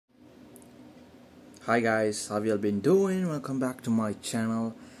Hi guys, how you all been doing? Welcome back to my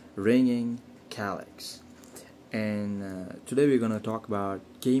channel, Ringing Calyx. And today we're gonna talk about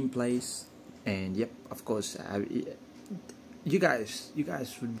gameplays. And yep, of course, you guys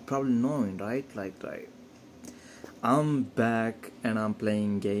would probably know it, right? Like I'm back and I'm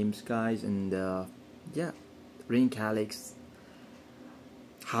playing games, guys. And yeah, Ringing Calyx,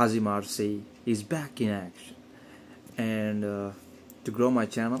 Hazim RC is back in action. And to grow my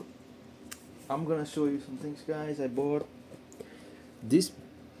channel, I'm gonna show you some things, guys. I bought this.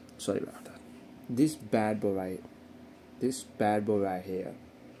 Sorry about that. This bad boy right here.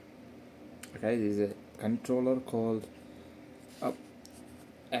 Okay, this is a controller called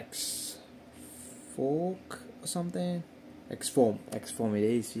X Fork or something. X Form it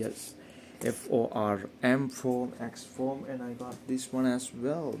is, yes. FORM Form, X Form, and I got this one as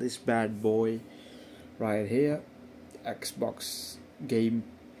well. This bad boy right here, Xbox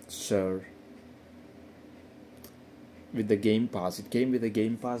Gamesir. With the Game Pass. It came with the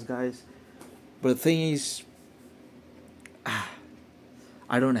Game Pass, guys. But the thing is,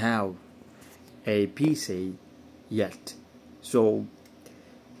 I don't have a PC yet. So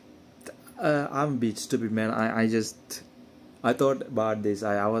I'm a bit stupid, man. I thought about this.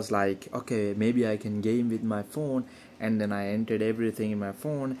 I was like, okay, maybe I can game with my phone, and then I entered everything in my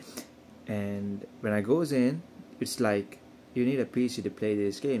phone, and when I goes in, it's like you need a PC to play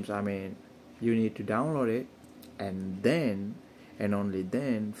these games. I mean, you need to download it, and then and only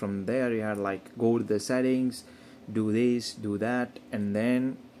then from there you had like go to the settings, do this, do that, and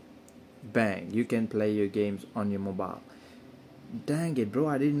then bang, you can play your games on your mobile. Dang it, bro,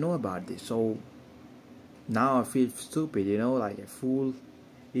 I didn't know about this. So now I feel stupid, like a fool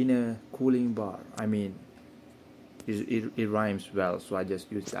in a cooling bar. I mean, it rhymes well, so I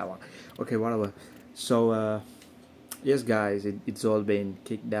just used that one. Okay, whatever. So yes, guys, it's all been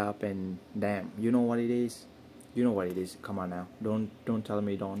kicked up, and damn, you know what it is. Come on now, don't tell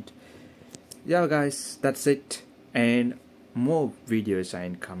me don't. Yeah, guys, that's it, and more videos are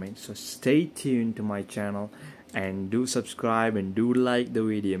incoming, so stay tuned to my channel and do subscribe and do like the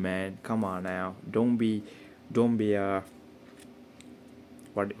video, man. Come on now, don't be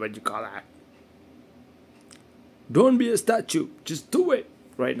what you call that, don't be a statue, just do it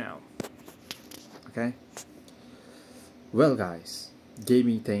right now. Okay, well, guys,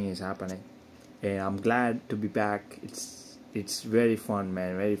 gaming thing is happening, and I'm glad to be back. It's very fun,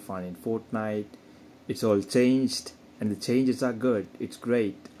 man, very fun in Fortnite. It's all changed, and the changes are good. It's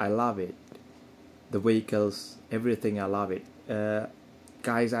great. I love it. The vehicles, everything, I love it.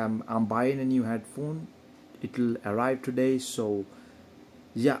 Guys, I'm buying a new headphone. It'll arrive today, so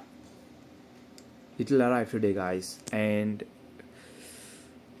yeah, it'll arrive today, guys. And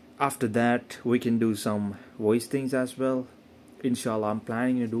after that, we can do some voice things as well. Inshallah, I'm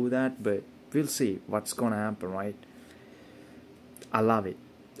planning to do that, but we'll see what's gonna happen, right? I love it.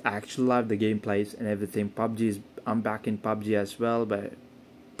 I actually love the gameplays and everything. I'm back in PUBG as well, but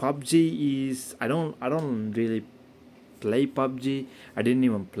PUBG is I don't really play PUBG. I didn't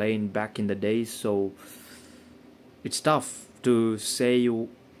even play back in the days, so it's tough to say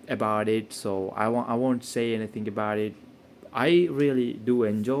about it. So I won't say anything about it. I really do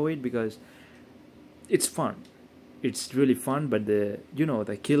enjoy it because it's fun. It's really fun, but the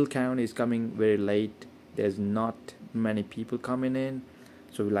kill count is coming very late. There's not many people coming in,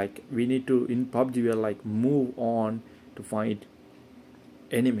 so like we need to, in PUBG we're like move on to find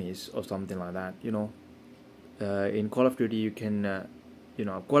enemies or something like that. In Call of Duty you can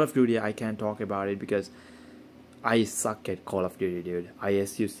Call of Duty I can't talk about it because I suck at Call of Duty, dude.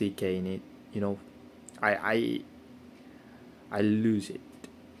 ISUCK in it. I lose it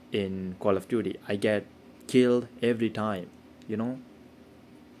in Call of Duty. I get killed every time.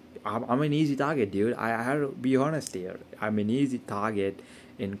 I'm an easy target, dude. I have to be honest here. I'm an easy target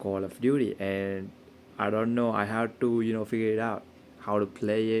in Call of Duty, and I don't know. I have to figure it out how to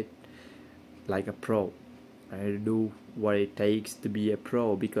play it like a pro. I have to do what it takes to be a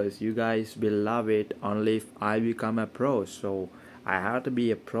pro, because you guys will love it only if I become a pro. So I have to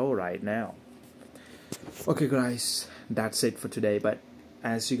be a pro right now. Okay, guys, that's it for today. But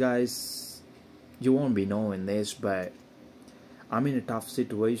as you won't be knowing this, but I'm in a tough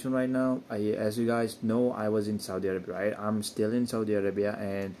situation right now. As you guys know, I was in Saudi Arabia, right? I'm still in Saudi Arabia,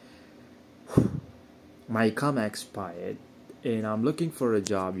 and my Ikama expired, and I'm looking for a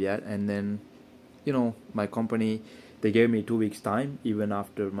job yet. And then, my company, they gave me 2 weeks time, even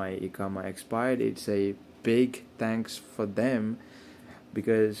after my Ikama expired. It's a big thanks for them,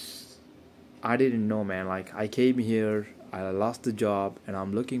 because I didn't know, man. Like, I came here, I lost the job, and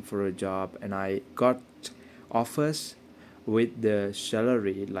I'm looking for a job, and I got offers with the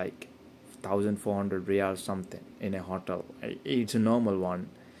salary like 1400 real something in a hotel. It's a normal one.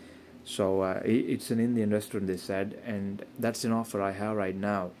 So it's an Indian restaurant, they said, and that's an offer I have right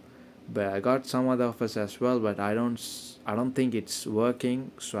now. But I got some other offers as well, but I don't think it's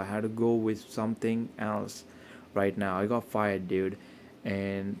working, so I had to go with something else right now. I got fired, dude,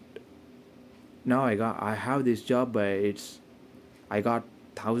 and now I have this job, but I got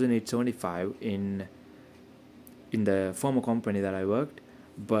 1875 in the former company that I worked.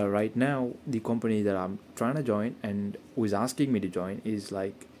 But right now the company that I'm trying to join and who is asking me to join is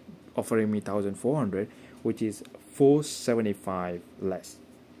like offering me 1400, which is 475 less.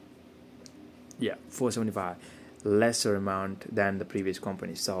 Yeah, 475 lesser amount than the previous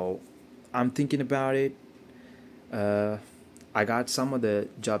company. So I'm thinking about it. I got some of the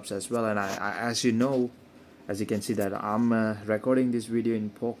jobs as well, and I as you know, as you can see that I'm recording this video in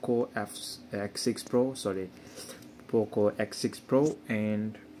Poco X6pro, sorry, Poco X6 Pro.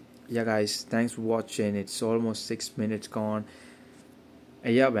 And yeah guys, thanks for watching. It's almost 6 minutes gone,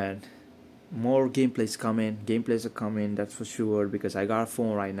 and yeah man, more gameplays are coming, that's for sure, because I got a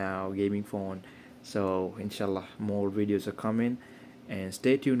phone right now, gaming phone. So inshallah more videos are coming, and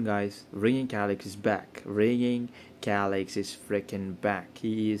stay tuned guys. Ringing Calyx is back. Ringing Calyx is freaking back.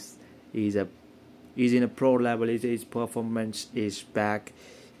 He's in a pro level. His performance is back.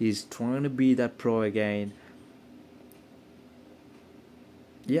 He's trying to be that pro again.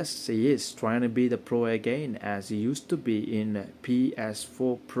 Yes, he is trying to be the pro again, as he used to be in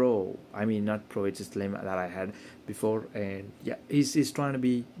PS4 Pro. I mean, not Pro, it's just Slim that I had before. And yeah, he's trying to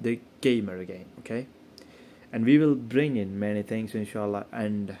be the gamer again, okay? And we will bring in many things, inshallah.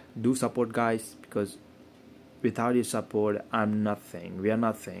 And do support, guys, because without your support, I'm nothing. We are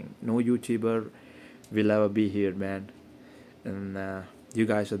nothing. No YouTuber will ever be here, man. And you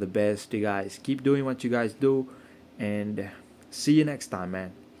guys are the best. You guys keep doing what you guys do, and see you next time,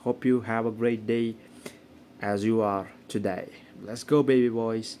 man. Hope you have a great day as you are today. Let's go, baby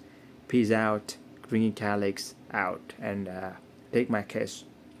boys. Peace out. Ringing Calyx out. And take my kiss.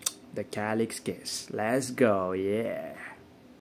 The Calyx kiss. Let's go, yeah.